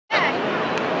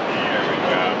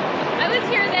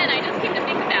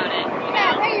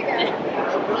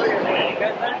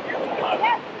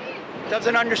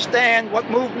doesn't understand what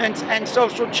movements and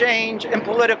social change and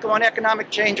political and economic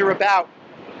change are about.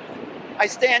 I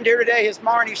stand here today, as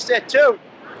Marnie said too,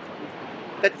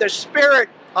 that the spirit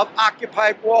of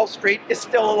Occupy Wall Street is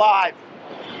still alive.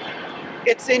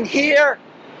 It's in here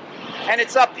and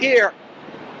it's up here.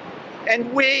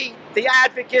 And we, the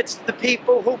advocates, the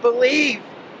people who believe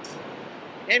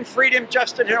in freedom,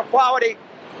 justice, and equality,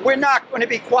 we're not going to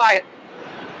be quiet.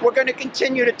 We're going to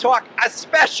continue to talk,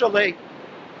 especially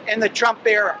in the Trump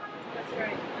era. That's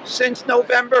right. Since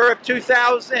November of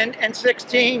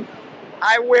 2016,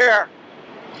 I wear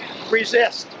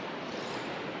resist.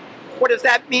 What does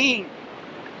that mean?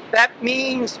 That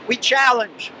means we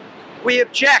challenge, we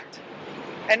object,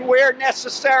 and where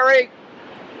necessary,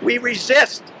 we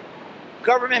resist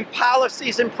government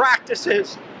policies and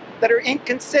practices that are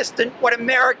inconsistent with what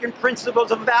American principles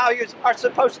and values are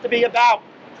supposed to be about.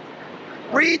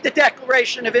 Read the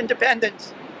Declaration of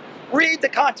Independence. Read the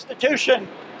Constitution.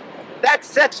 That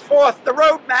sets forth the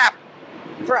roadmap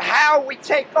for how we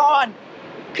take on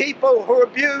people who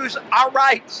abuse our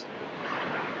rights.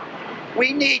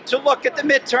 We need to look at the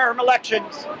midterm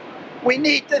elections. We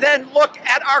need to then look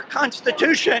at our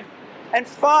Constitution and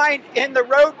find in the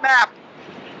roadmap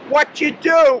what you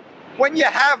do when you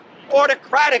have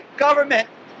autocratic government,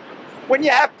 when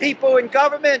you have people in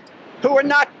government who are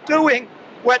not doing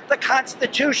what the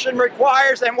Constitution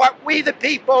requires and what we the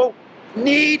people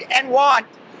need and want.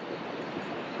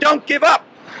 Don't give up.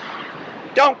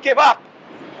 Don't give up.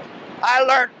 I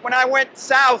learned when I went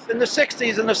south in the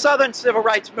 60s in the Southern Civil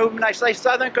Rights Movement, I say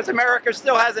Southern because America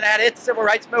still hasn't had its civil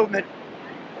rights movement.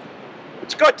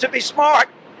 It's good to be smart.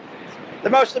 The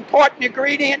most important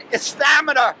ingredient is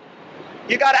stamina.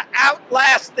 You got to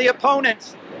outlast the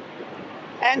opponents.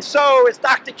 And so, as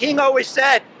Dr. King always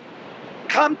said,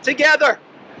 come together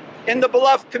in the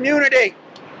beloved community,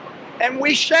 and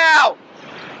we shall,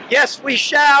 yes, we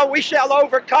shall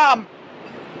overcome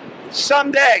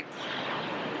someday.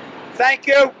 Thank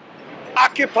you.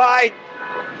 Occupy,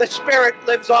 the spirit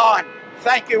lives on.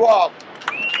 Thank you all.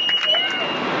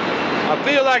 I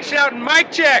feel like shouting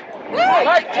mic check.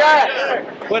 Mic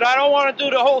check. But I don't want to do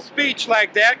the whole speech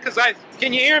like that because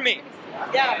can you hear me?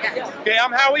 Yeah. Okay,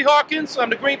 I'm Howie Hawkins. I'm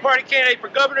the Green Party candidate for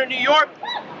governor of New York,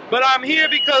 but I'm here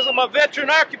because I'm a veteran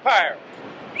occupier.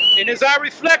 And as I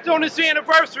reflect on this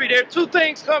anniversary, there are two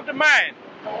things come to mind.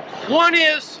 One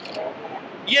is,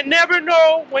 you never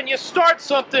know when you start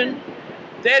something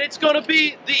that it's going to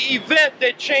be the event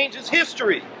that changes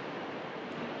history.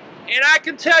 And I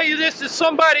can tell you this as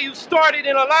somebody who started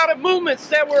in a lot of movements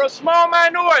that were a small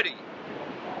minority.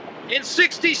 In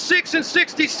 66 and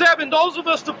 67, those of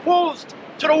us opposed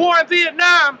to the war in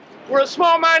Vietnam were a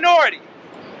small minority.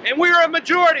 And we were a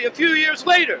majority a few years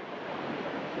later.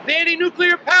 The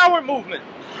anti-nuclear power movement,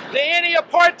 the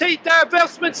anti-apartheid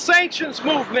divestment sanctions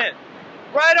movement,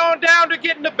 right on down to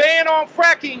getting the ban on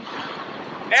fracking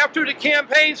after the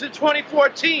campaigns in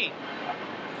 2014.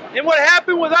 And what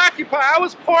happened with Occupy, I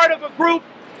was part of a group,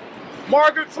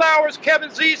 Margaret Flowers, Kevin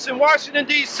Zeese in Washington,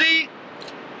 D.C.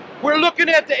 We're looking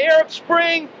at the Arab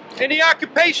Spring and the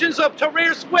occupations of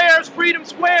Tahrir Squares, Freedom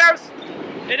Squares,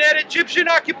 and that Egyptian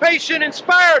occupation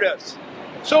inspired us.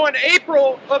 So in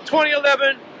April of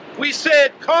 2011, we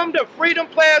said, come to Freedom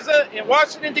Plaza in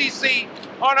Washington, D.C.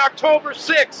 on October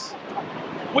 6th,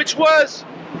 which was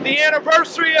the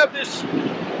anniversary of this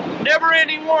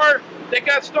never-ending war that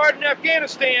got started in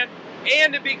Afghanistan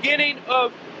and the beginning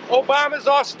of Obama's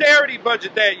austerity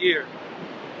budget that year.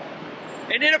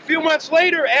 And then a few months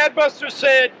later, Adbusters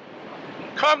said,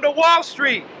 come to Wall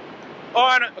Street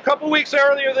on a couple weeks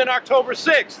earlier than October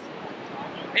 6th.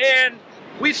 And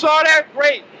we saw that,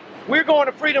 great. We're going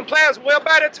to Freedom Plaza. Well,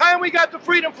 by the time we got to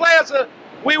Freedom Plaza,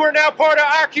 we were now part of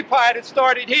Occupy that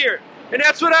started here. And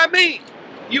that's what I mean.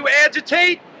 You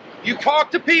agitate, you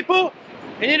talk to people,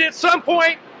 and then at some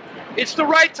point, it's the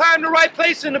right time, the right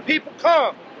place, and the people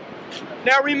come.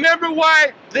 Now remember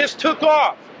why this took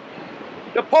off.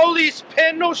 The police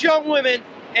pinned those young women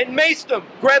and maced them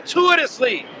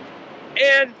gratuitously.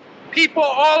 And people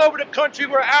all over the country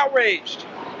were outraged.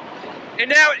 And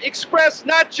now it expressed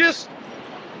not just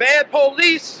bad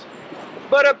police,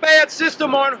 but a bad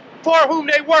system for whom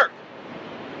they work.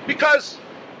 Because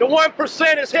the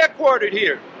 1% is headquartered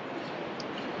here.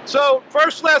 So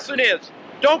first lesson is,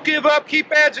 don't give up,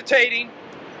 keep agitating,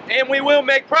 and we will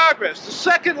make progress. The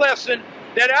second lesson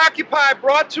that Occupy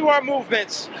brought to our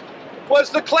movements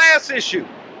was the class issue.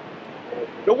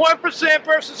 The 1%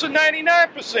 versus the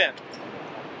 99%.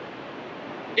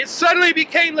 It suddenly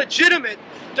became legitimate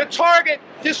to target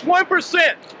this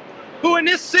 1% who in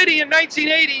this city in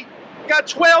 1980 got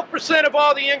 12% of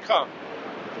all the income.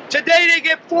 Today they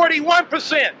get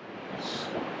 41%.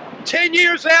 10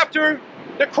 years after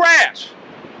the crash.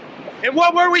 And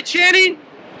what were we chanting?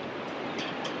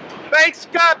 Banks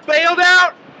got bailed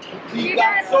out. We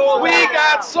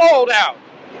got sold out.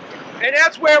 And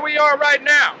that's where we are right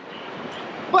now.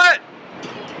 But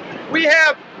we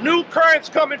have new currents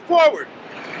coming forward.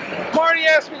 Marty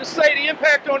asked me to say the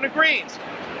impact on the Greens.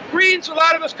 Greens, a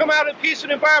lot of us come out in peace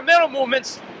and environmental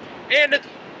movements, and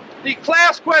the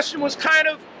class question was kind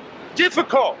of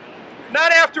difficult.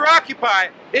 Not after Occupy,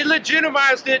 it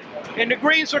legitimized it, and the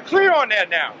Greens are clear on that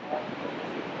now.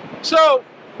 So,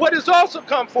 what has also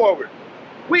come forward?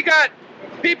 We got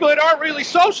people that aren't really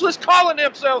socialists calling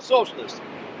themselves socialists.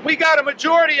 We got a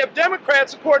majority of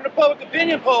Democrats, according to public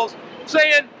opinion polls,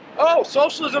 saying, oh,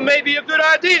 socialism may be a good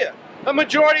idea. A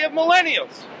majority of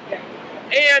millennials.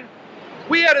 And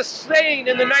we had a saying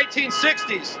in the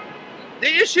 1960s, the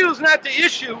issue is not the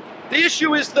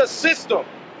issue is the system.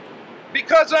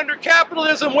 Because under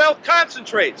capitalism, wealth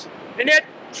concentrates, and that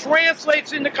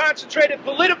translates into concentrated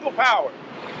political power.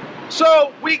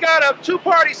 So we got a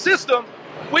two-party system,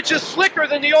 which is slicker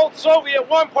than the old Soviet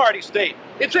one-party state.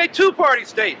 It's a two-party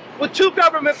state with two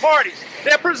government parties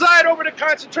that preside over the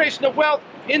concentration of wealth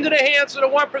into the hands of the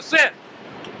 1%.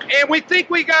 And we think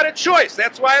we got a choice.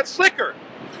 That's why it's slicker.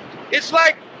 It's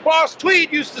like Boss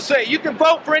Tweed used to say, you can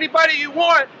vote for anybody you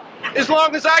want as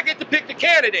long as I get to pick the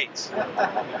candidates.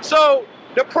 So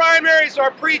the primaries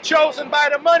are pre-chosen by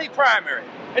the money primary.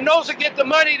 And those that get the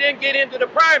money then get into the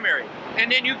primary.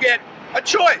 And then you get a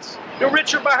choice. The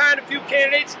rich are behind a few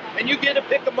candidates, and you get to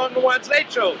pick among the ones they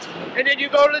chose. And then you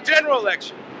go to the general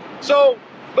election. So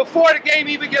before the game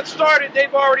even gets started,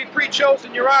 they've already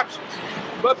pre-chosen your options.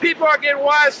 But people are getting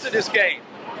wise to this game.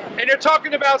 And they're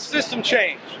talking about system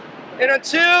change. And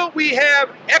until we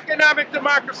have economic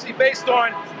democracy based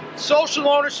on social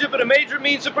ownership of the major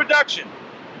means of production,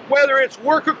 whether it's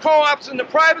worker co-ops in the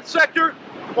private sector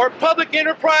or public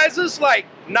enterprises like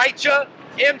NYCHA,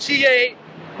 MTA,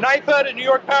 NYPA, the New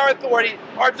York Power Authority,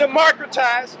 are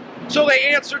democratized so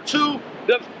they answer to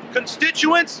the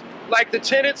constituents like the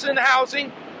tenants in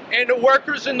housing and the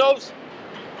workers in those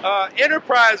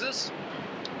enterprises,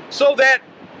 so that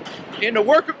in the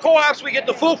worker co-ops we get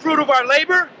the full fruit of our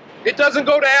labor. It doesn't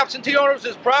go to absentee owners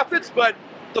as profits, but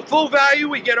the full value,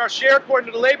 we get our share according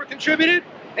to the labor contributed.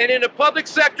 And in the public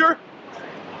sector,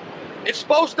 it's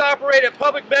supposed to operate at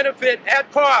public benefit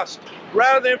at cost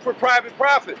rather than for private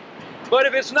profit. But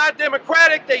if it's not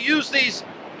democratic, they use these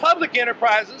public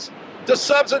enterprises to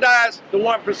subsidize the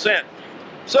 1%.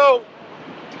 So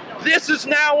this is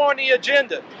now on the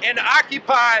agenda, and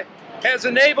Occupy has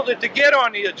enabled it to get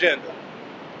on the agenda.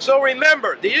 So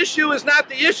remember, the issue is not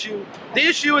the issue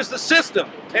is the system,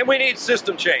 and we need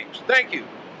system change. Thank you.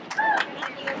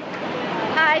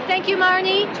 Hi, thank you,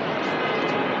 Marnie.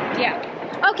 Yeah.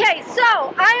 Okay,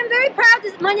 so I am very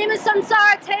proud. My name is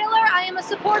Sansara Taylor. I am a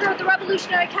supporter of the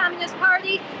Revolutionary Communist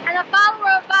Party and a follower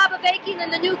of Bob Avakian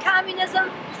and the New Communism.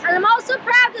 And I'm also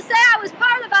proud to say I was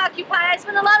part of Occupy. I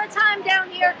spent a lot of time down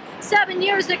here 7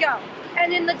 years ago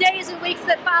and in the days and weeks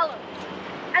that followed.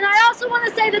 And I also want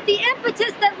to say that the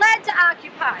impetus that led to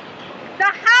Occupy, the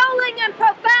howling and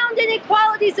profound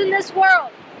inequalities in this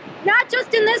world, not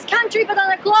just in this country but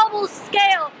on a global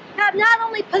scale, have not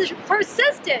only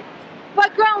persisted,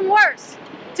 but grown worse.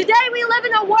 Today we live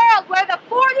in a world where the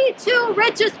 42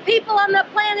 richest people on the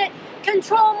planet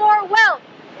control more wealth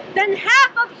than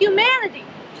half of humanity.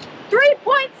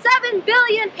 3.7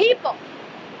 billion people.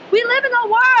 We live in a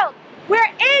world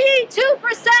where 82%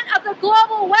 of the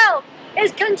global wealth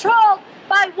is controlled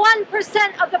by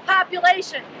 1% of the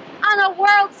population on a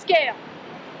world scale.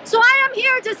 So I am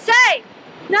here to say,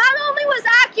 not only was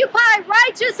Occupy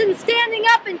righteous in standing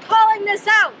up and calling this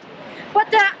out, but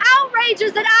the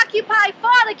outrages that Occupy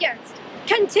fought against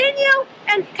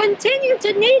continue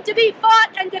to need to be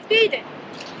fought and defeated.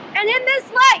 And in this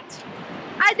light,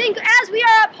 I think as we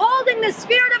are upholding the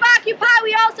spirit of Occupy,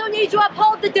 we also need to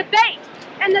uphold the debate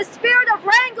and the spirit of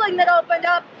wrangling that opened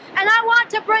up. And I want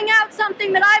to bring out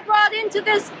something that I brought into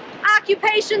this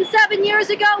occupation 7 years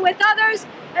ago with others,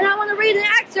 and I want to read an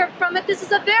excerpt from it. This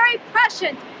is a very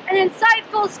prescient and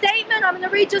insightful statement. I'm going to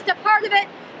read just a part of it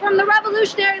from the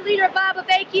revolutionary leader Bob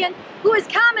Avakian, who is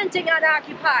commenting on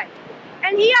Occupy.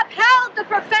 And he upheld the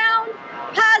profound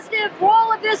positive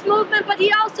role of this movement, but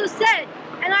he also said,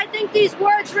 and I think these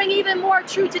words ring even more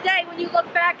true today when you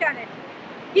look back on it,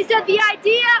 he said, the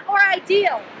idea or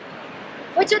ideal,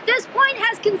 which at this point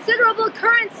has considerable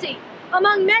currency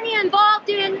among many involved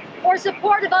in or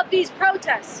supportive of these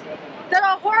protests, that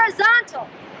a horizontal,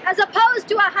 as opposed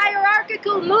to a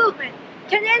hierarchical movement,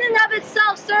 can in and of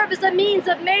itself serve as a means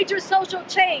of major social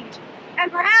change,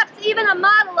 and perhaps even a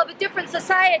model of a different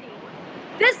society,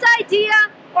 This idea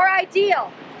or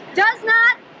ideal does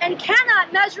not and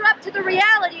cannot measure up to the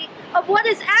reality of what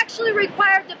is actually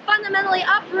required to fundamentally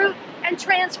uproot and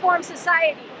transform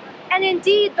society, and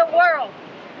indeed the world,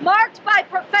 marked by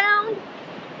profound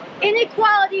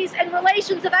inequalities and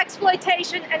relations of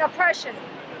exploitation and oppression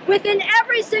within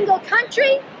every single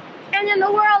country and in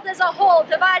the world as a whole,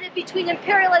 divided between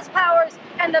imperialist powers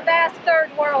and the vast third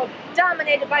world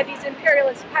dominated by these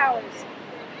imperialist powers.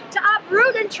 To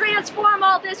uproot and transform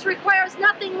all this requires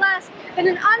nothing less than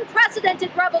an unprecedented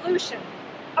revolution,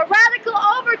 a radical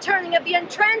overturning of the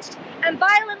entrenched and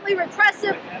violently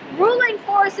repressive ruling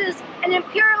forces and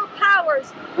imperial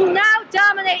powers who now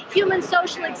dominate human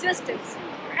social existence,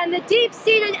 and the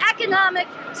deep-seated economic,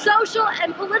 social,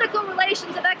 and political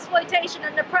relations of exploitation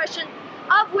and oppression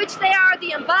of which they are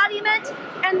the embodiment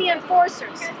and the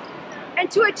enforcers. And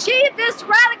to achieve this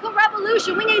radical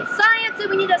revolution, we need science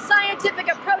and we need a scientific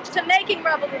approach to making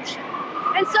revolution.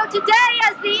 And so today,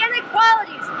 as the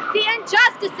inequalities, the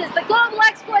injustices, the global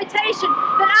exploitation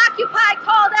that Occupy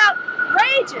called out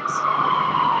rages,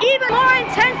 even more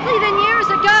intensely than years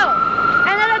ago,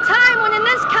 and at a time when in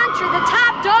this country, the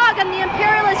top dog on the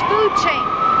imperialist food chain,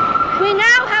 we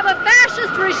now have a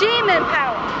fascist regime in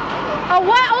power. A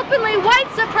openly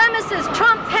white supremacist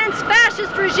Trump-Pence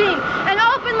fascist regime, an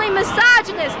openly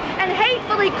misogynist and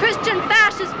hatefully Christian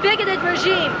fascist bigoted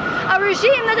regime, a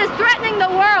regime that is threatening the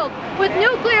world with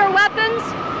nuclear weapons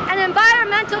and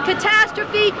environmental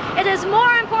catastrophe. It is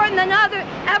more important than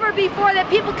ever before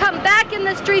that people come back in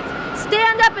the streets,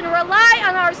 stand up and rely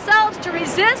on ourselves to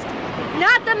resist,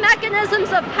 not the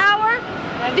mechanisms of power,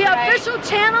 the official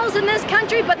channels in this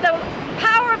country, but the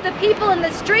power of the people in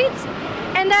the streets.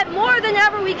 And that more than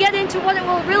ever we get into what it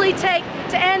will really take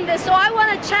to end this. So I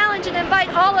want to challenge and invite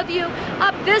all of you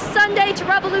up this Sunday to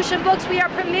Revolution Books. We are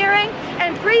premiering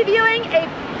and previewing a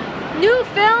new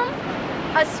film,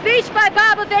 a speech by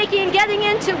Bob Avakian, and getting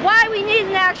into why we need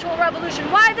an actual revolution,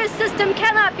 why this system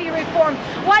cannot be reformed,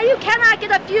 why you cannot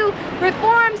get a few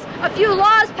reforms, a few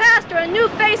laws passed, or a new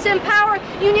face in power.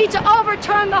 You need to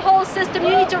overturn the whole system.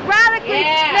 You need to radically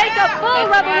make a full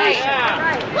revolution.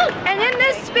 And in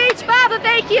this speech, Bob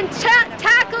Avakian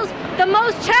tackles the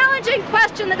most challenging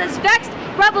question that has vexed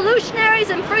revolutionaries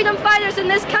and freedom fighters in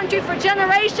this country for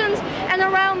generations and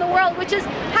around the world, which is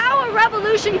how a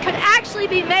revolution could actually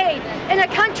be made in a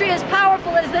country as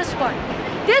powerful as this one.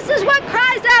 This is what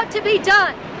cries out to be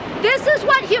done. This is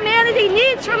what humanity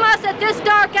needs from us at this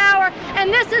dark hour,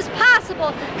 and this is possible.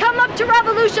 Come up to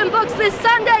Revolution Books this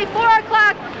Sunday, 4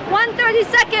 o'clock,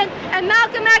 132nd and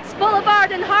Malcolm X Boulevard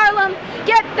in Harlem.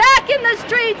 Get back in the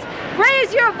streets,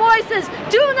 raise your voices,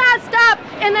 do not stop.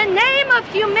 In the name of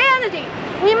humanity,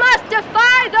 we must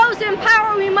defy those in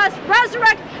power. We must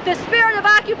resurrect the spirit of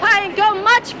Occupy and go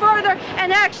much further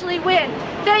and actually win.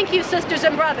 Thank you, sisters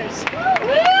and brothers.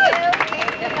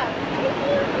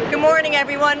 Good morning,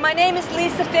 everyone. My name is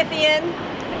Lisa Fithian,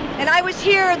 and I was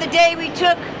here the day we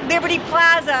took Liberty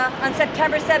Plaza on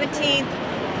September 17th,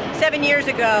 7 years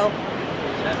ago,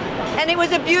 and it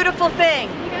was a beautiful thing.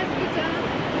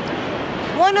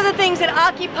 One of the things that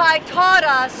Occupy taught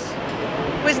us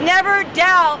was never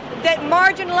doubt that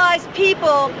marginalized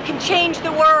people can change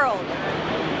the world.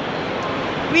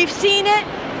 We've seen it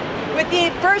with the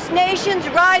First Nations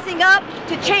rising up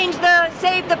to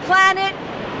save the planet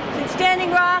since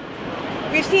Standing Rock.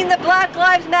 We've seen the Black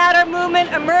Lives Matter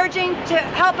movement emerging to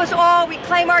help us all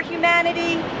reclaim our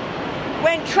humanity.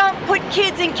 When Trump put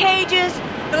kids in cages,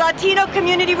 the Latino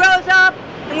community rose up,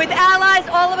 and with allies,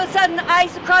 all of a sudden,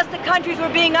 ICE across the countries were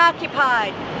being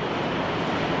occupied.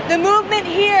 The movement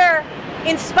here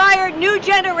inspired new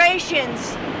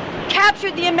generations,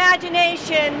 captured the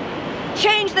imagination,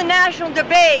 changed the national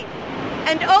debate,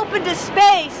 and opened a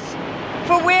space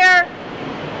for where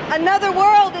another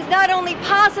world is not only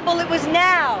possible, it was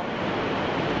now.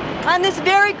 On this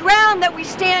very ground that we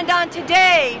stand on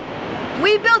today,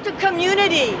 we built a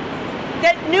community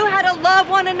that knew how to love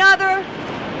one another,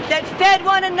 that fed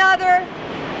one another,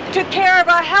 took care of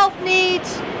our health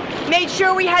needs, made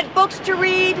sure we had books to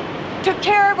read, took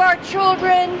care of our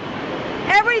children,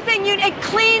 everything, and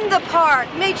cleaned the park,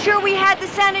 made sure we had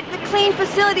the clean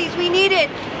facilities we needed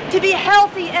to be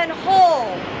healthy and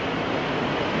whole.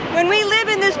 When we live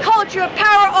in this culture of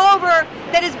power over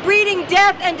that is breeding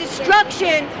death and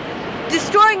destruction,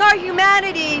 destroying our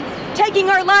humanity, taking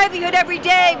our livelihood every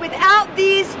day, without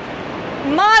these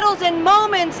models and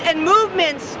moments and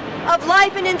movements of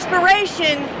life and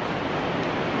inspiration,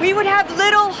 we would have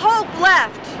little hope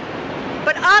left.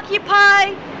 But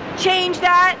Occupy changed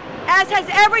that, as has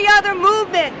every other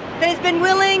movement that has been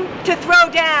willing to throw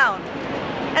down.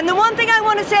 And the one thing I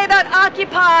want to say about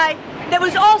Occupy that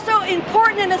was also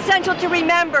important and essential to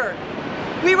remember.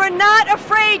 We were not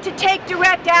afraid to take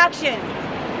direct action.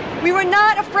 We were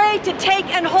not afraid to take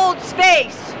and hold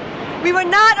space. We were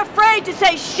not afraid to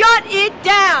say, shut it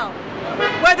down.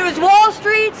 Whether it's Wall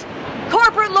Street's,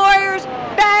 corporate lawyers,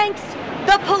 banks,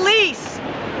 the police.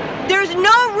 There's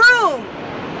no room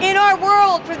in our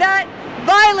world for that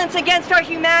violence against our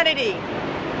humanity.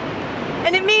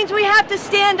 And it means we have to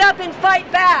stand up and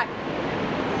fight back.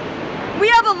 We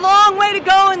have a long way to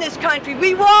go in this country.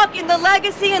 We walk in the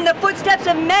legacy and the footsteps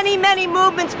of many, many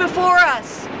movements before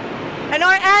us. And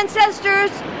our ancestors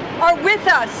are with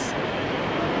us.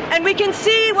 And we can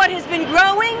see what has been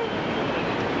growing.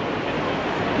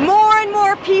 More and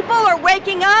more people are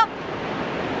waking up.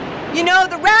 You know,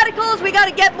 the radicals, we got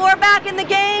to get more back in the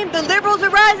game. The liberals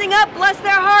are rising up, bless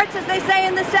their hearts, as they say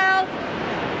in the South.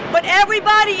 But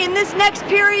everybody in this next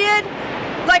period,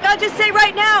 like I'll just say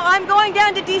right now, I'm going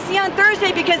down to D.C. on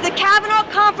Thursday because the Kavanaugh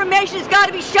confirmation has got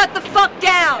to be shut the fuck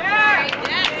down.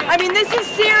 I mean, this is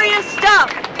serious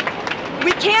stuff.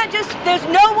 We can't just, there's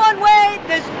no one way,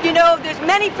 there's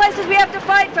many places we have to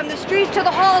fight, from the streets to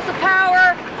the halls of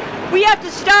power. We have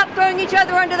to stop throwing each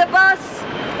other under the bus.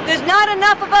 There's not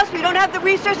enough of us, we don't have the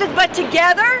resources, but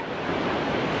together,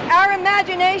 our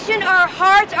imagination, our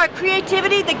hearts, our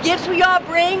creativity, the gifts we all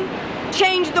bring,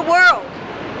 change the world.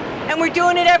 And we're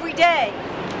doing it every day.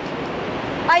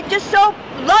 I'm just so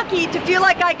lucky to feel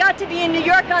like I got to be in New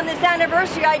York on this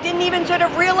anniversary. I didn't even sort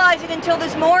of realize it until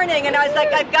this morning, and I was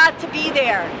like, I've got to be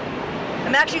there.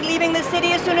 I'm actually leaving the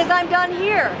city as soon as I'm done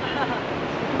here.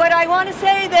 But I want to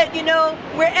say that, you know,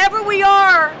 wherever we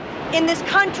are in this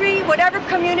country, whatever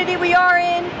community we are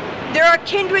in, there are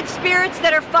kindred spirits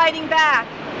that are fighting back.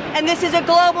 And this is a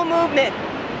global movement.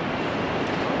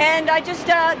 And I just,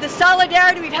 the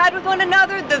solidarity we've had with one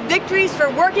another, the victories for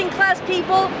working class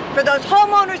people, for those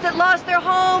homeowners that lost their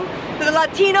home, for the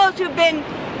Latinos who've been,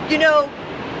 you know,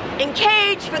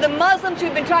 encaged, for the Muslims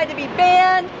who've been tried to be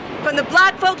banned, from the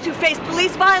black folks who face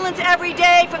police violence every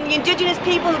day, from the indigenous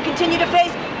people who continue to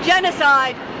face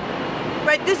genocide.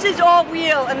 Right, this is all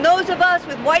real. And those of us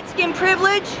with white skin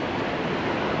privilege,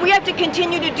 we have to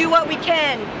continue to do what we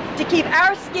can to keep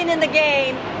our skin in the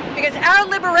game, because our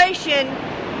liberation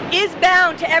is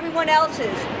bound to everyone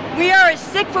else's. We are as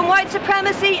sick from white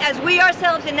supremacy as we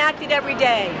ourselves enact it every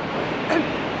day.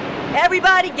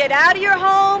 Everybody get out of your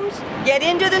homes, get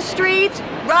into the streets,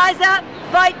 rise up,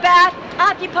 fight back,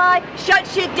 occupy, shut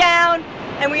shit down,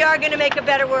 and we are going to make a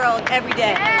better world every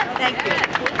day. Thank you.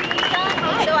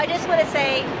 So I just want to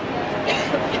say,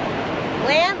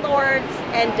 landlords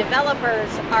and developers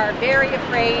are very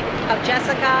afraid of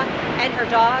Jessica and her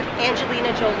dog,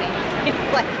 Angelina Jolie.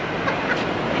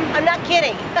 I'm not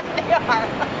kidding. They are.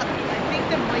 I think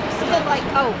the mic This is like,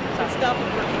 oh, it's stopped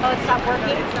working. Oh, it stopped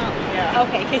working? It's not, yeah.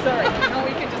 Okay, sorry. No,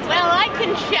 we can just... Well, I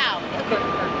can shout.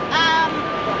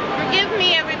 Forgive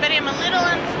me, everybody. I'm a little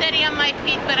unsteady on my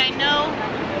feet, but I know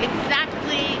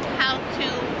exactly how to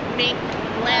make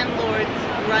landlords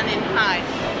run and hide.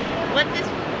 What this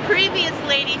previous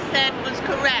lady said was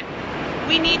correct.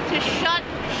 We need to shut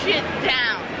shit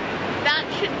down. That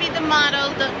should be the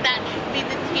motto. That should be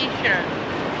the t-shirt.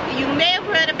 You may have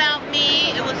read about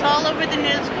me. It was all over the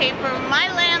newspaper.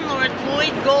 My landlord,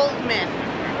 Lloyd Goldman,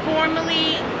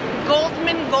 formerly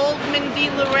Goldman Di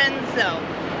Lorenzo.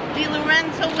 Di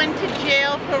Lorenzo went to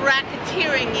jail for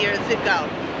racketeering years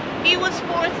ago. He was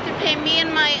forced to pay me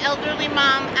and my elderly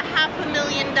mom $500,000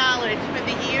 for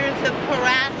the years of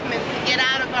harassment to get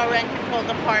out of our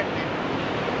rent-controlled apartment.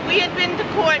 We had been to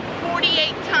court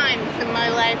 48 times in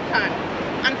my lifetime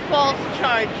on false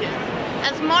charges.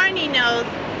 As Marnie knows,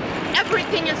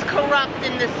 everything is corrupt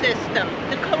in the system.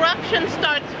 The corruption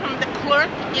starts from the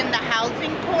clerk in the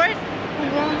housing court, who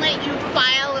won't let you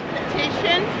file a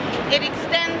petition. It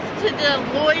extends to the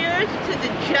lawyers, to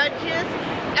the judges.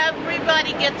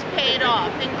 Everybody gets paid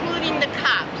off, including the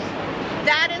cops.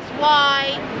 That is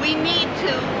why we need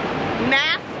to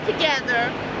mass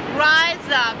together, rise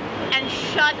up, and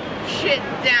shut shit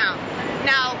down.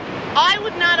 Now, I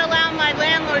would not allow my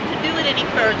landlord to do it any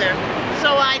further,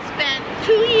 so I spent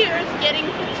 2 years getting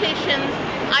petitions.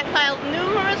 I filed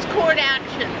numerous court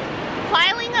actions.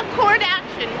 Filing a court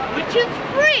action, which is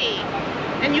free,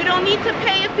 and you don't need to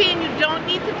pay a fee and you don't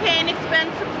need to pay an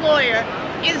expensive lawyer,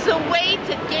 is a way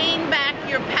to gain back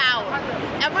your power.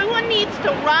 Everyone needs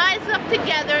to rise up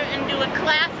together and do a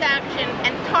class action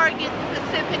and target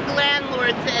specific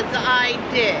landlords as I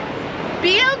did.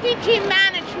 BLDG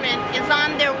management is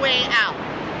on their way out.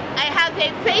 I have a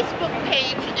Facebook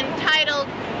page entitled,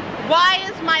 "Why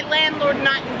is my landlord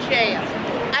not in jail?"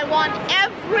 I want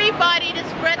everybody to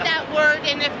spread that word,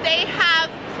 and if they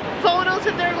have photos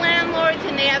of their landlords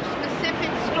and they have specific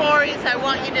stories, I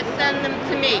want you to send them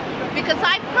to me. Because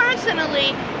I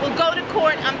personally will go to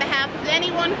court on behalf of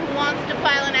anyone who wants to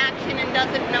file an action and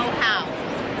doesn't know how.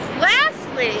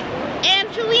 Lastly,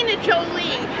 Angelina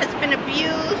Jolie has been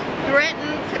abused,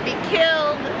 threatened to be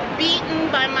killed, beaten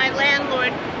by my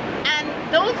landlord. And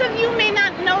those of you may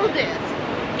not know this.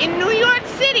 In New York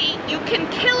City, you can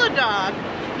kill a dog,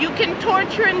 you can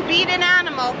torture and beat an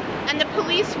animal, and the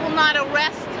police will not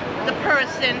arrest the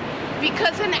person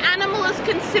because an animal is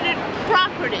considered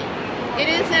property. It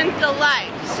isn't a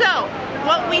life. So,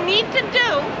 what we need to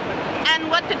do, and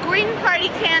what the Green Party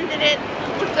candidate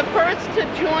was the first to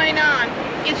join on,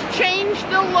 is change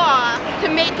the law to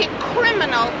make it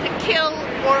criminal to kill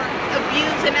or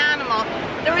abuse an animal.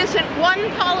 There isn't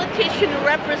one politician who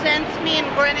represents me in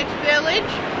Greenwich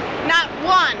Village, not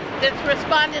one, that's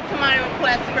responded to my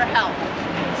request for help.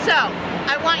 So,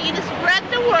 I want you to spread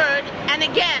the word, and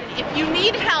again, if you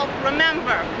need help,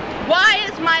 remember, why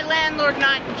is my landlord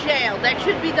not in jail? That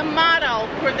should be the motto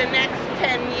for the next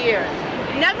 10 years.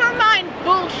 Never mind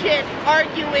bullshit,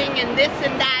 arguing, and this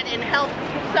and that, and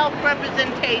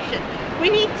self-representation. We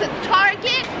need to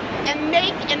target and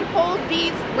make and hold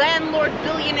these landlord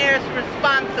billionaires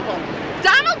responsible.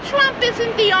 Donald Trump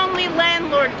isn't the only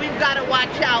landlord we've got to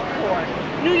watch out for.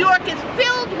 New York is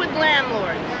filled with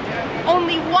landlords.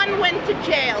 Only one went to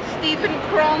jail, Stephen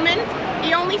Croman.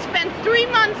 He only spent 3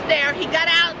 months there. He got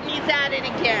out and he's at it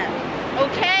again.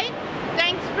 Okay?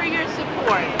 Thanks for your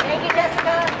support. Thank you,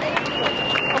 Jessica. Thank you.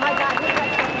 Oh my God.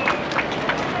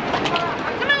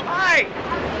 Come on. Hi.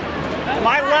 Am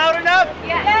I loud enough?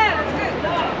 Yeah, that's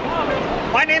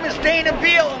good. My name is Dana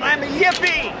Beal, and I'm a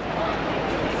Yippie,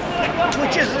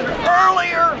 which is an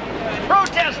earlier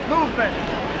protest movement.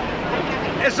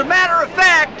 As a matter of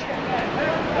fact,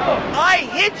 I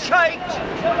hitchhiked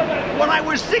when I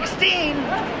was 16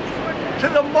 to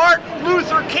the Martin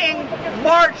Luther King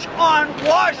March on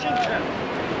Washington.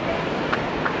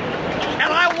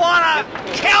 And I want to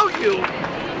tell you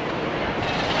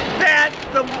that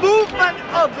the movement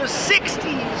of the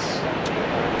 60s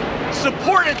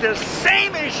supported the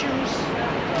same issues.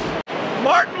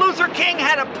 Martin Luther King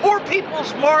had a Poor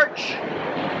People's March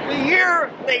the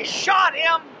year they shot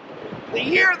him, the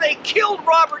year they killed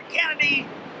Robert Kennedy,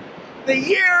 the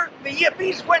year the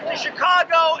Yippies went to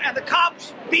Chicago and the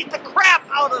cops beat the crap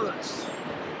out of us.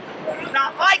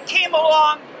 Now, I came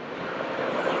along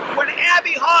when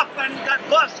Abby Hoffman got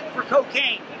busted for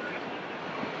cocaine.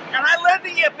 And I led the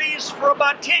Yippies for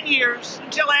about 10 years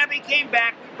until Abby came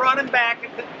back. We brought him back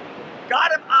and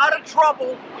got him out of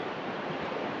trouble.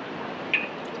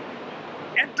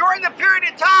 And during the period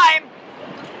of time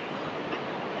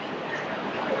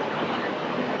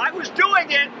I was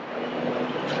doing it,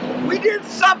 we did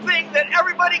something that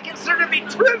everybody considered to be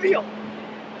trivial.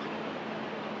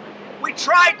 We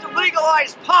tried to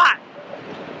legalize pot.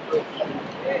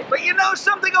 But you know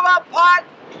something about pot?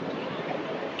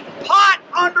 Pot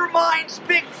undermines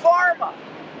big pharma.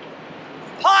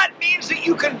 Pot means that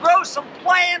you can grow some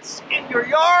plants in your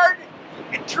yard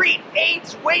and treat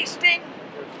AIDS wasting,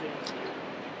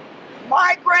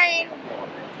 migraine,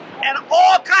 and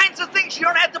all kinds of things. You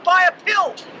don't have to buy a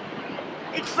pill.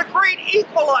 It's the great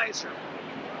equalizer.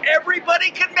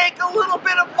 Everybody can make a little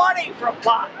bit of money from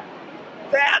pot.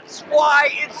 That's why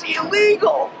it's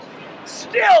illegal.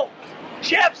 Still,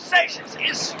 Jeff Sessions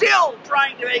is still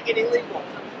trying to make it illegal.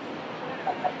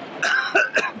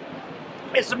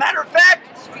 As a matter of fact,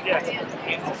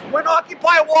 when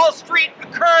Occupy Wall Street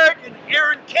occurred and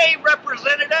Aaron Kay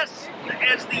represented us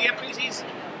as the Yippies,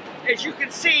 as you can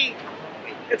see,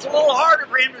 it's a little harder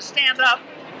for him to stand up.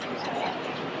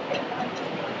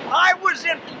 I was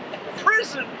in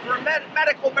prison for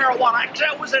medical marijuana. Actually,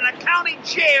 I was in a county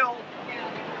jail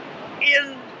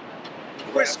in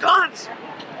Wisconsin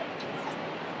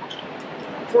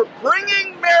for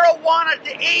bringing marijuana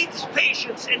to AIDS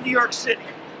patients in New York City.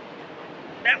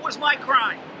 That was my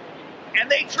crime. And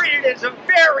they treated it as a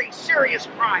very serious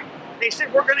crime. They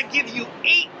said, we're going to give you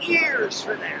 8 years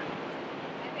for that.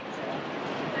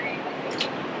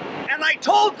 And I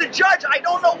told the judge, I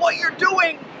don't know what you're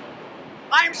doing.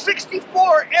 I'm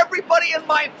 64. Everybody in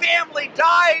my family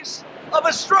dies of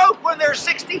a stroke when they're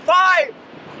 65.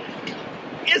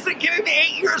 Isn't giving me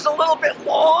 8 years a little bit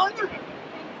long?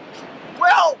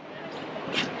 Well,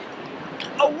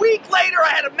 a week later, I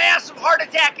had a massive heart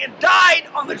attack and died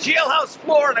on the jailhouse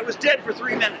floor, and I was dead for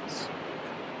 3 minutes.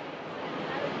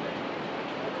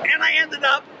 And I ended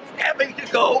up having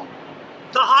to go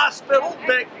to hospital.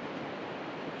 The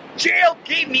jail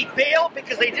gave me bail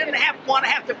because they didn't want to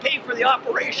have to pay for the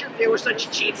operation. They were such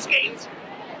cheapskates.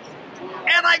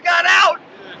 And I got out.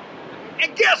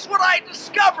 And guess what I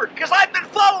discovered? Because I've been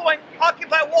following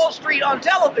Occupy Wall Street on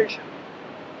television.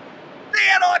 They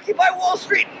had Occupy Wall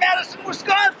Street in Madison,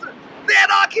 Wisconsin. They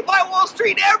had Occupy Wall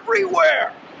Street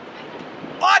everywhere.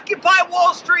 Occupy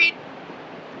Wall Street.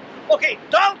 Okay,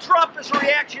 Donald Trump is a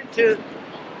reaction to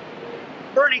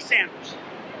Bernie Sanders.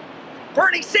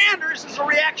 Bernie Sanders is a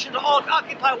reaction to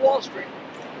Occupy Wall Street.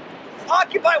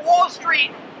 Occupy Wall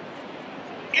Street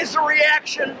is a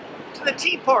reaction to the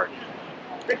Tea Party.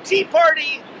 The Tea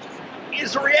Party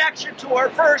is a reaction to our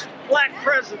first black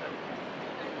president.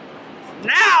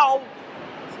 Now,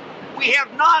 we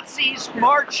have Nazis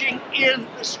marching in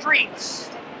the streets.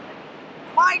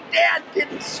 My dad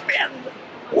didn't spend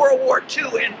World War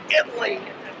II in Italy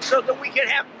so that we could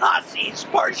have Nazis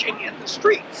marching in the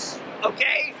streets,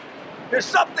 okay? There's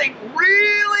something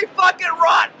really fucking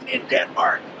rotten in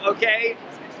Denmark, okay?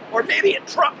 Or maybe in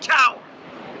Trump Tower.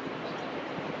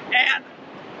 And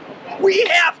we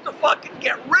have to fucking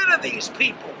get rid of these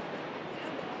people.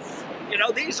 You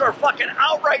know, these are fucking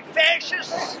outright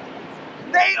fascists.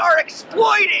 They are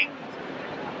exploiting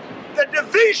the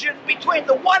division between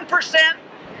the 1%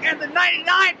 and the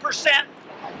 99%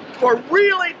 for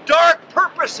really dark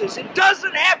purposes. It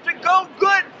doesn't have to go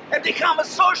good and become a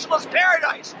socialist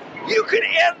paradise. You could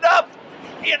end up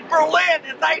in Berlin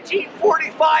in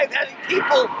 1945 having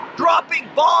people dropping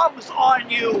bombs on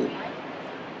you.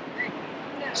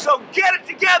 So get it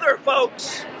together,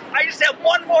 folks. I just have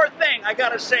one more thing I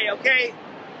gotta say, okay?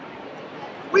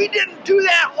 We didn't do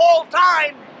that whole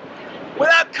time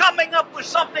without coming up with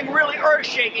something really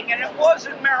earth-shaking, and it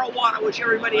wasn't marijuana, which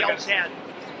everybody else had.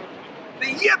 The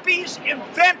yippies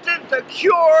invented the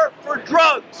cure for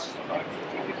drugs,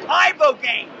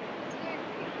 Ibogaine.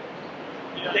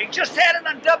 They just had it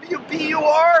on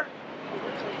WBUR.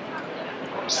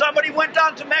 Somebody went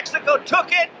down to Mexico,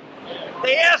 took it.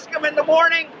 They asked them in the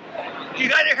morning, "You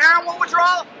got a heroin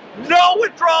withdrawal?" No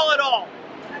withdrawal at all.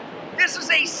 This is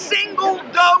a single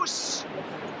dose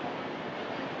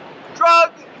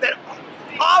drug that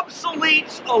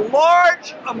obsoletes a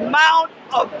large amount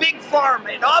of big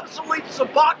pharma. It obsoletes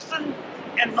Suboxone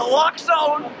and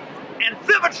naloxone and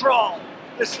Vivitrol,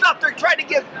 the stuff they're trying to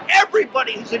give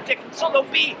everybody who's addicted, so they'll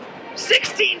be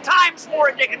 16 times more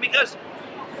addicted, because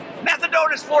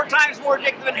methadone is 4 times more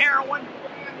addictive than heroin.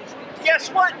 Guess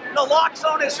what?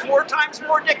 Naloxone is 4 times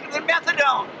more addictive than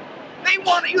methadone. They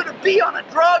want you to be on a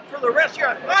drug for the rest of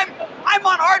your life. I'm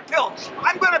on heart pills.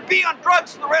 I'm going to be on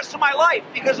drugs for the rest of my life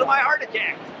because of my heart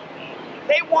attack.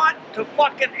 They want to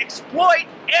fucking exploit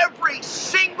every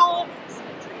single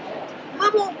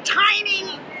little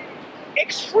tiny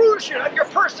extrusion of your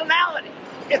personality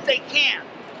if they can.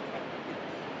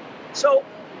 So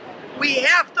we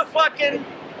have to fucking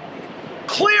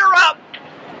clear up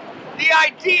the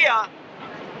idea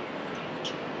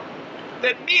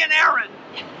that me and Aaron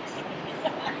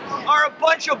are a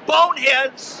bunch of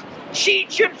boneheads,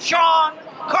 Cheech and Chong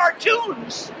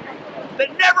cartoons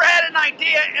that never had an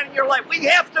idea in your life. We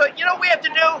have to, you know what we have to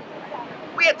do?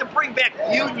 We have to bring back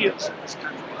unions in this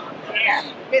country. Yeah.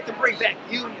 We have to bring back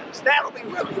unions. That'll be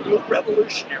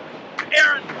revolutionary.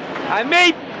 Aaron. I'm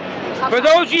me. For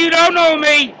those of you who don't know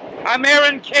me, I'm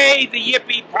Aaron K., the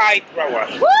Yippie Pie Thrower.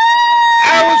 Woo!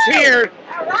 I was here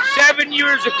 7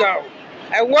 years ago,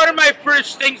 and one of my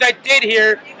first things I did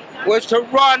here was to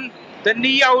run the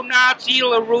neo-Nazi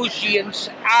LaRouchians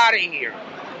out of here.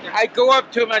 I go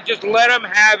up to them and just let them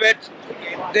have it.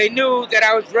 They knew that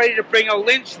I was ready to bring a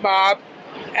lynch mob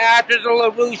after the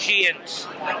LaRouchians.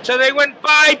 So they went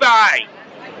bye-bye.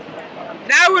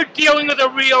 Now we're dealing with a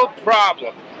real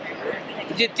problem.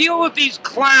 You deal with these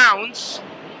clowns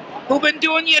who've been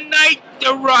doing Unite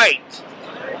the Right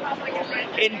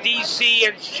in D.C.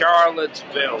 and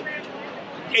Charlottesville,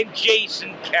 and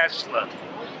Jason Kessler.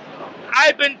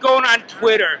 I've been going on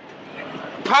Twitter,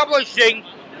 publishing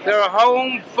their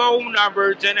home phone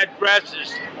numbers and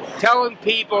addresses, telling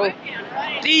people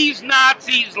these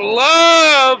Nazis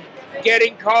love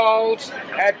getting calls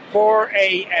at 4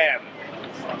 a.m.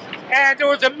 And there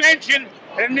was a mention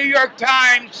in the New York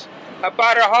Times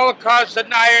about a Holocaust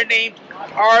denier named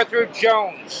Arthur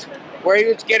Jones, where he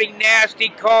was getting nasty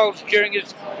calls during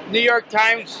his New York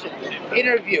Times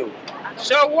interview.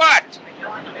 So what?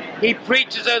 He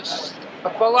preaches us a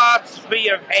philosophy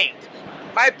of hate.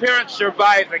 My parents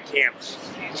survived the camps,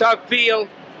 so I feel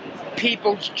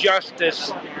people's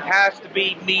justice has to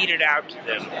be meted out to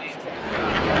them.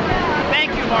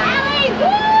 Thank you, Marty.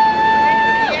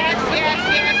 Yes.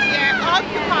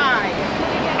 Occupy.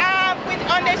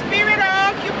 On the spirit of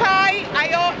Occupy,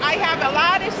 I have a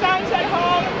lot of songs at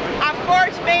home. Of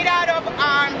course, made out of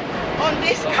on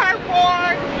this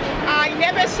cardboard.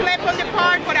 never slept on the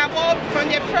park, but from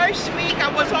the first week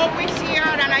I was always here,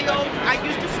 and I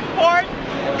used to support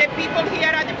the people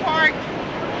here at the park.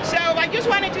 So I just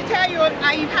wanted to tell you,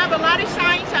 I have a lot of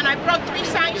signs, and I brought 3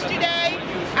 signs today.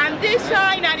 And this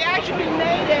sign, I actually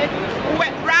made it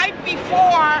right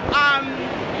before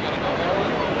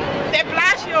de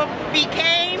Blasio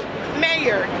became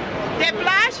mayor. De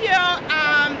Blasio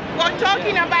was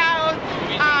talking about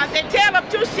the tale of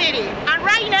 2 cities. And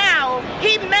right now,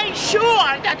 he made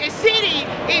sure that the city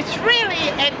is really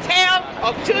a tale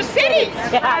of 2 cities.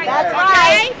 Yeah, that's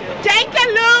okay? Take a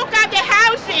look at the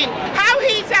housing, how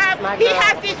he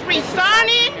has this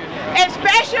rezoning,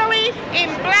 especially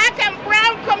in black and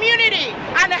brown community,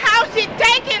 and how he's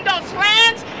taking those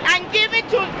lands and give it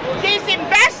to these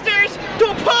investors to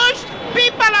push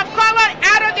people of color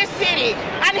out of the city.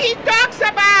 And he talks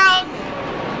about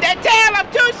the tale of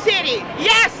 2 cities.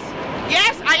 Yes,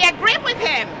 I agree with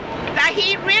him that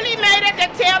he really made it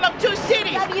the tale of 2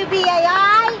 cities.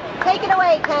 WBAI, take it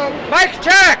away, Ken. Mic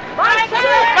check! Mic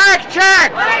check! Mic check!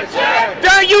 Mic check!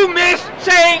 Don't you miss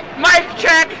saying mic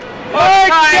check?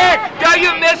 Mic check! Don't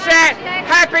you miss that?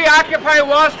 Happy Occupy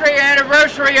Wall Street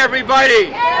anniversary,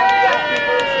 everybody!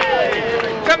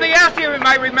 Something else you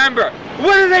might remember.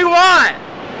 What do they want?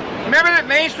 Remember that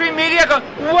mainstream media go,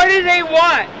 what do they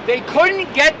want? They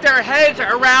couldn't get their heads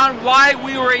around why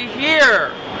we were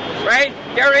here, right?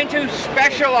 They're into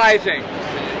specializing.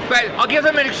 But I'll give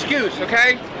them an excuse,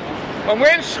 okay? When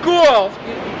we're in school,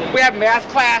 we have math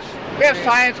class, we have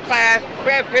science class,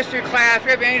 we have history class,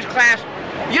 we have English class.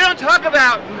 You don't talk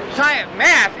about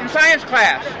math in science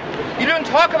class. You don't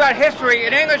talk about history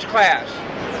in English class,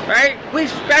 right? We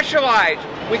specialize.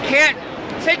 We can't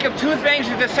think of 2 things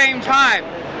at the same time.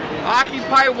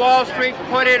 Occupy Wall Street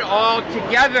put it all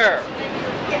together.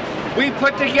 We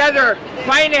put together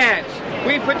finance.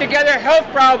 We put together health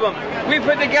problems. We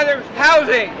put together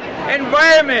housing,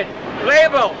 environment,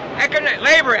 labor,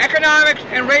 economics,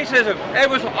 and racism. It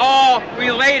was all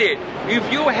related.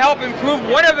 If you help improve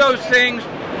one of those things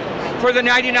for the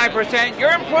 99%,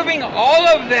 you're improving all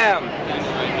of them.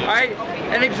 Right?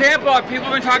 An example of people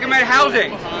have been talking about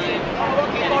housing.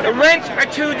 The rents are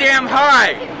too damn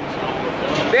high.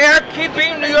 They are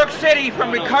keeping New York City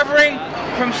from recovering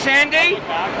from Sandy.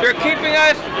 They're keeping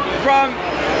us from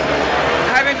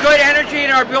having good energy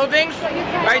in our buildings.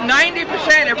 Right?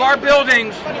 90% of our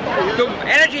buildings, the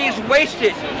energy is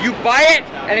wasted. You buy it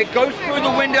and it goes through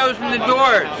the windows and the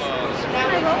doors.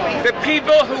 The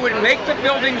people who would make the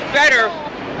buildings better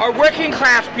are working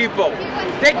class people.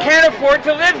 They can't afford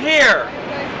to live here.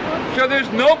 So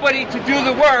there's nobody to do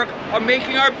the work of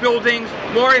making our buildings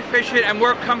more efficient and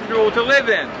more comfortable to live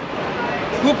in.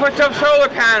 Who puts up solar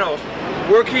panels?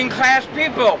 Working class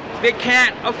people. They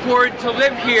can't afford to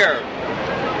live here.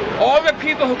 All the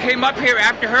people who came up here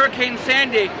after Hurricane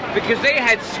Sandy because they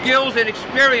had skills and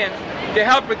experience to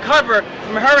help recover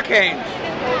from hurricanes.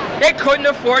 They couldn't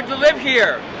afford to live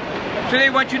here. So they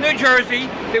went to New Jersey,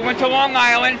 they went to Long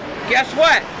Island. Guess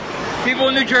what? People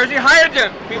in New Jersey hired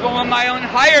them. People in Long Island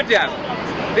hired them.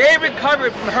 They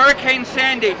recovered from Hurricane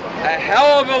Sandy a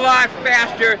hell of a lot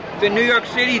faster than New York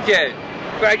City did.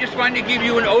 But I just wanted to give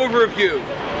you an overview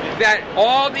that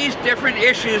all these different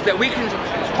issues that we can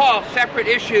call separate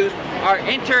issues are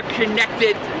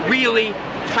interconnected really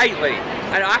tightly.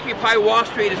 And Occupy Wall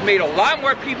Street has made a lot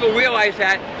more people realize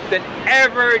that than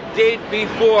ever did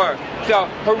before. So,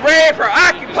 hooray for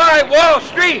Occupy Wall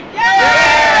Street!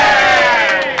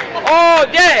 Yeah! All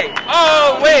day,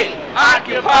 all week,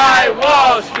 Occupy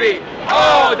Wall Street!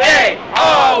 All day,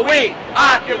 all week,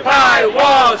 Occupy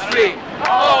Wall Street!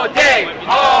 All day,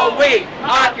 all week,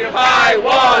 Occupy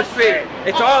Wall Street!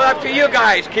 It's all up to you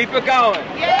guys. Keep it going.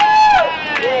 Yeah!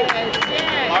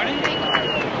 Marty?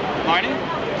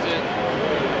 Marty?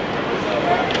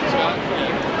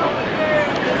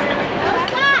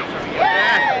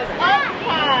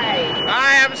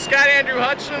 Hi, I'm Scott Andrew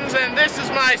Hutchins, and this is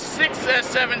my 6th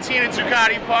S17 at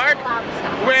Zuccotti Park.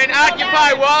 When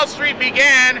Occupy Wall Street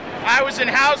began, I was in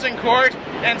housing court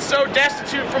and so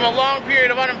destitute from a long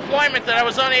period of unemployment that I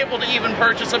was unable to even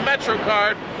purchase a Metro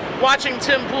card, watching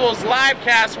Tim Pool's live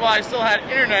cast while I still had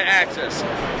internet access.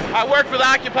 I worked with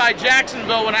Occupy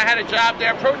Jacksonville when I had a job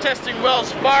there, protesting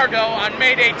Wells Fargo on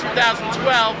May Day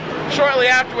 2012, shortly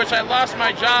after which I lost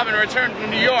my job and returned to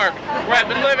New York, where I've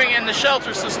been living in the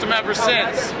shelter system ever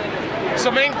since.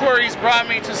 Some inquiries brought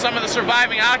me to some of the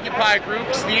surviving Occupy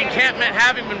groups, the encampment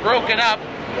having been broken up,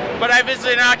 but I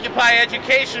visited an Occupy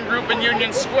education group in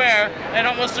Union Square and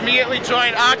almost immediately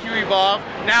joined OccuRevolve,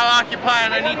 now Occupy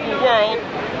an Unequal World,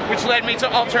 which led me to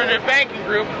Alternative Banking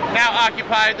Group, now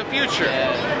Occupy the Future.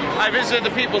 I visited the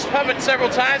People's Puppet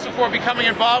several times before becoming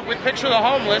involved with Picture the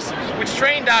Homeless, which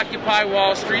trained Occupy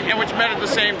Wall Street and which met at the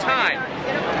same time.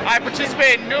 I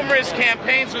participated in numerous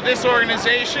campaigns with this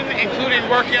organization, including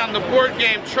working on the board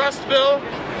game Trust Bill,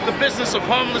 the Business of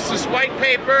Homelessness White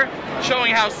Paper,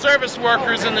 showing how service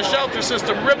workers in the shelter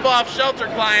system rip off shelter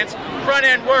clients,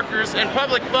 front-end workers, and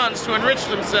public funds to enrich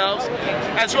themselves,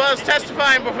 as well as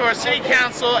testifying before City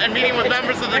Council and meeting with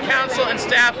members of the Council and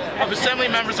staff of Assembly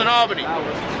members in Albany.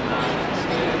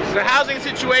 The housing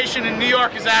situation in New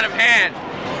York is out of hand.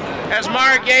 As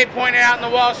Mara Gay pointed out in the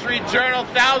Wall Street Journal,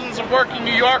 thousands of working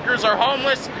New Yorkers are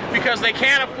homeless because they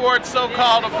can't afford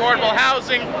so-called affordable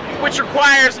housing, which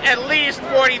requires at least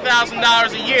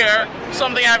 $40,000 a year,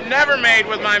 something I've never made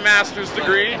with my master's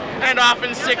degree, and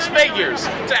often 6 figures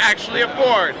to actually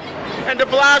afford. And de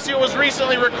Blasio was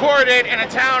recently recorded in a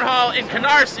town hall in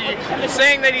Canarsie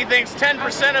saying that he thinks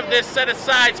 10% of this set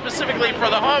aside specifically for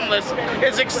the homeless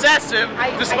is excessive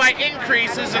despite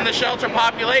increases in the shelter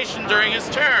population during his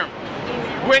term.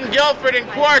 Gwynn Guilford in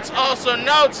Quartz also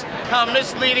notes how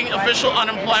misleading official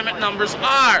unemployment numbers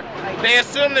are. They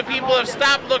assume that people have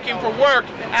stopped looking for work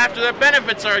after their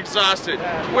benefits are exhausted,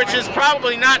 which is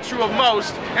probably not true of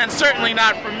most, and certainly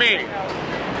not for me.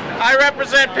 I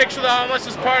represent Picture the Homeless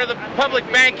as part of the Public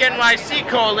Bank NYC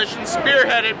coalition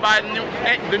spearheaded by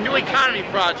the New Economy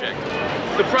Project.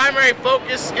 The primary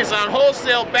focus is on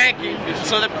wholesale banking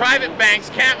so that private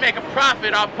banks can't make a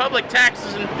profit off public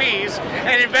taxes and fees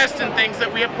and invest in things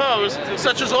that we oppose,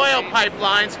 such as oil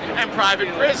pipelines and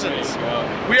private prisons.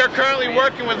 We are currently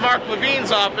working with Mark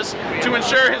Levine's office to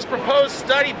ensure his proposed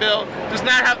study bill does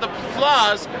not have the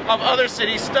flaws of other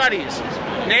city studies.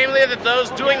 Namely, that those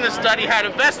doing the study had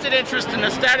a vested interest in the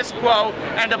status quo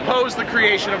and opposed the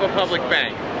creation of a public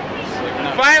bank.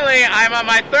 Finally, I'm on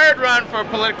my 3rd run for a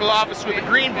political office with the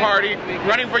Green Party,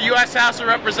 running for U.S. House of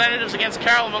Representatives against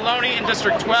Carolyn Maloney in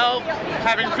District 12,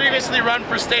 having previously run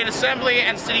for State Assembly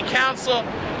and City Council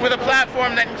with a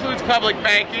platform that includes public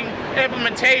banking,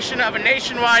 implementation of a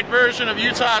nationwide version of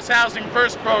Utah's Housing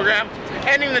First program,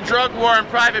 ending the drug war in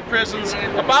private prisons,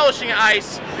 abolishing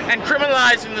ICE, and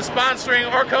criminalizing the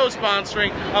sponsoring or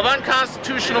co-sponsoring of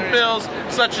unconstitutional bills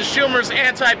such as Schumer's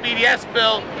anti-BDS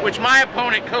bill, which my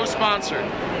opponent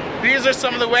co-sponsored. These are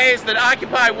some of the ways that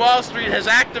Occupy Wall Street has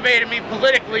activated me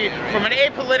politically from an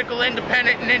apolitical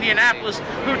independent in Indianapolis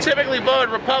who typically voted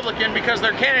Republican because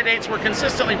their candidates were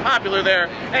consistently popular there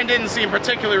and didn't seem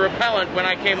particularly repellent when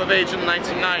I came of age in the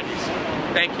 1990s.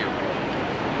 Thank you.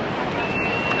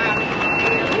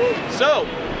 So,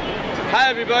 hi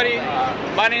everybody.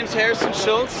 My name's Harrison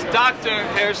Schultz, Dr.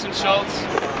 Harrison Schultz,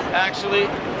 actually,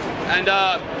 and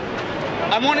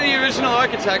I'm one of the original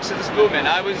architects of this movement.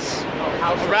 I was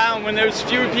around when there was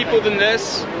fewer people than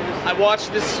this. I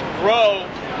watched this grow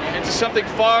into something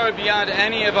far beyond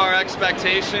any of our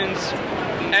expectations,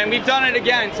 and we've done it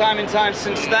again time and time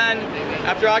since then.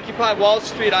 After Occupy Wall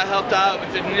Street, I helped out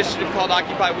with an initiative called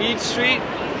Occupy Weed Street,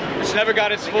 which never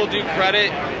got its full due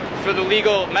credit for the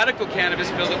legal medical cannabis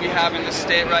bill that we have in the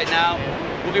state right now.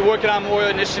 We'll be working on more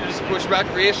initiatives to push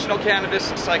recreational cannabis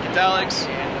and psychedelics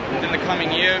within the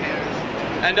coming year.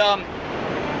 And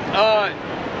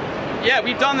yeah,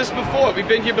 we've done this before. We've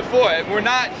been here before. And we're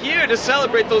not here to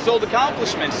celebrate those old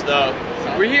accomplishments, though.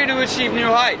 We're here to achieve new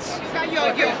heights.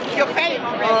 You're famous.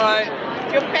 All right.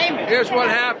 You're famous. Here's what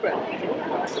happened.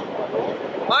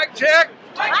 Mic check.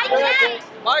 Mic check.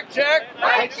 Mic check.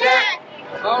 Mic check.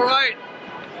 All right.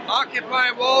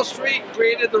 Occupy Wall Street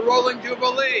created the Rolling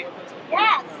Jubilee.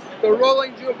 Yes. The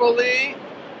Rolling Jubilee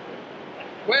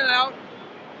went out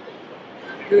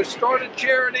to start a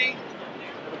charity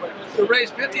to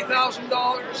raise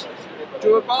 $50,000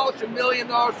 to abolish $1 million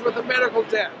worth of medical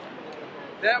debt.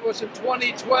 That was in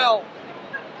 2012.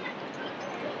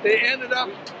 They ended up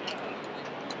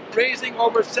raising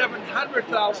over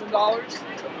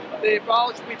 $700,000. They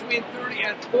abolished between $30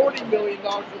 and $40 million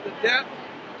worth of debt,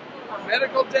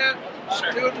 medical debt,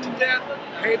 student debt,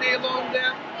 payday loan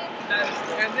debt,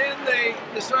 and then they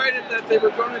decided that they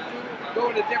were going to go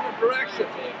in a different direction.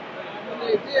 When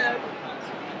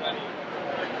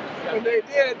they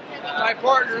did, my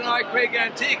partner and I, Craig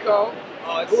Antico,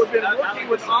 who had been working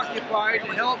with Occupy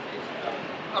to help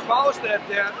abolish that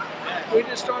debt, we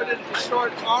just started to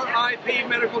start RIP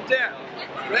medical debt,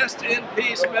 rest in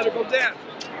peace medical debt.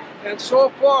 And so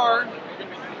far,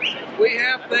 we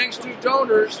have, thanks to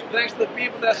donors, thanks to the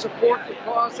people that support the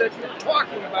cause that you're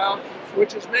talking about,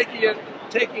 which is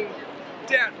taking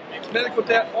debt, medical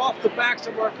debt, off the backs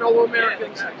of our fellow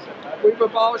Americans. We've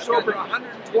abolished over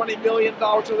 $120 million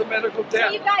of the medical debt.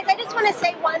 So you guys, I just want to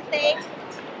say one thing.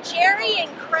 Jerry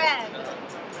and Craig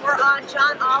were on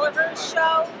John Oliver's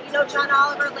show. You know John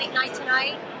Oliver, Late Night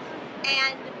Tonight?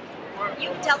 And you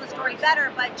can tell the story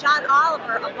better, but John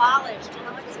Oliver abolished,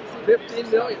 how much is it? 15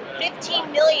 million.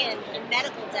 15 million in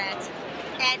medical debt.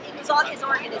 And it was all his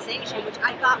organization, which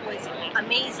I thought was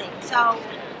amazing. So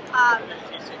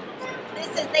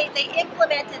they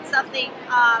implemented something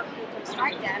from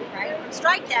strike debt, right? From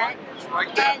strike debt,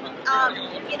 and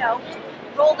you know,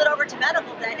 rolled it over to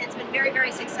medical debt. It's been very,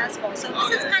 very successful. So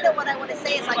this is kind of what I want to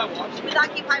say is like with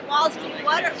Occupy Wall Street,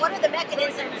 what are the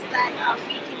mechanisms that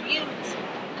we can use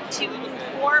to move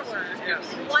forward?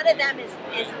 Yes. And one of them is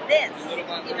this,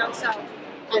 you know. So.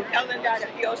 And Ellen that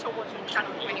he also was on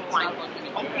Channel 21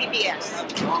 on PBS.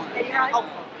 And you're on,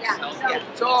 yeah.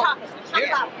 So talk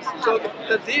about. So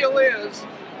the deal is,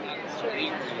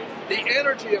 the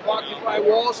energy of Occupy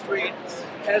Wall Street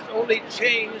has only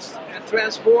changed and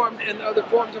transformed in other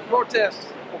forms of protest,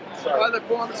 other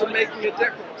forms of making a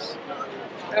difference.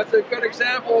 As a good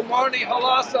example, Marnie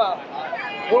Halassa,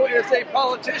 who is a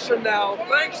politician now,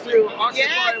 thanks to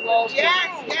Occupy Wall Street.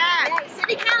 Yes.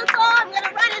 City Council, I'm going to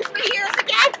run in 3 years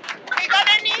again. We're going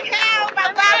to need help.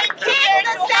 I'm volunteering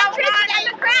The centrist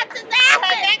Democrats'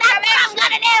 asses. That's what I'm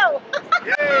going to do.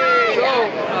 So,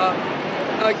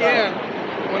 again,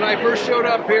 when I first showed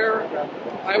up here,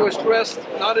 I was dressed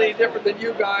not any different than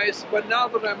you guys, but now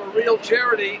that I'm a real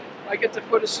charity, I get to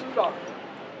put a suit on.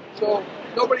 So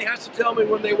nobody has to tell me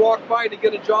when they walk by to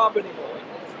get a job anymore.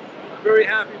 I'm very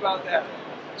happy about that.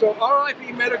 So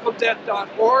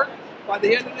RIPmedicaldebt.org, by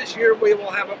the end of this year, we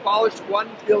will have abolished $1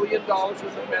 billion worth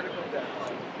of medical debt.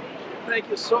 Thank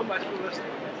you so much for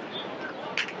listening.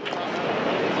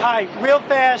 Hi, real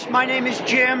fast, my name is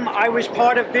Jim. I was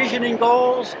part of Vision and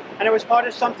Goals, and I was part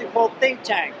of something called Think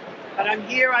Tank. And I'm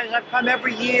here, as I've come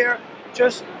every year,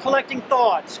 just collecting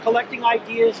thoughts, collecting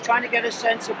ideas, trying to get a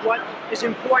sense of what is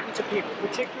important to people,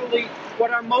 particularly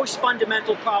what our most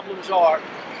fundamental problems are.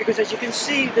 Because as you can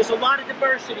see, there's a lot of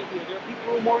diversity here. There are people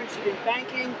who are more interested in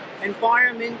banking,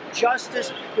 environment,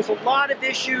 justice. There's a lot of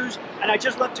issues, and I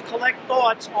just love to collect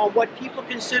thoughts on what people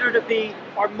consider to be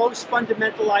our most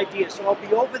fundamental ideas. So I'll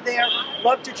be over there.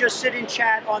 Love to just sit and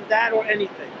chat on that or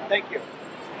anything. Thank you.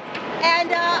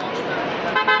 And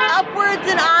upwards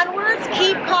and onwards,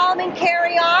 keep calm and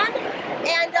carry on.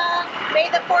 And may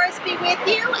the forest be with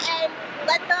you, and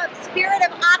let the spirit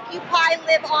of Occupy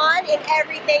live on in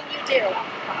everything you do.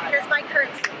 Here's my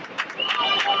curtsy.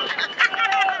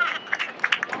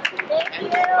 Thank you.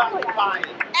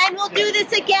 And we'll do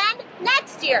this again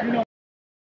next year.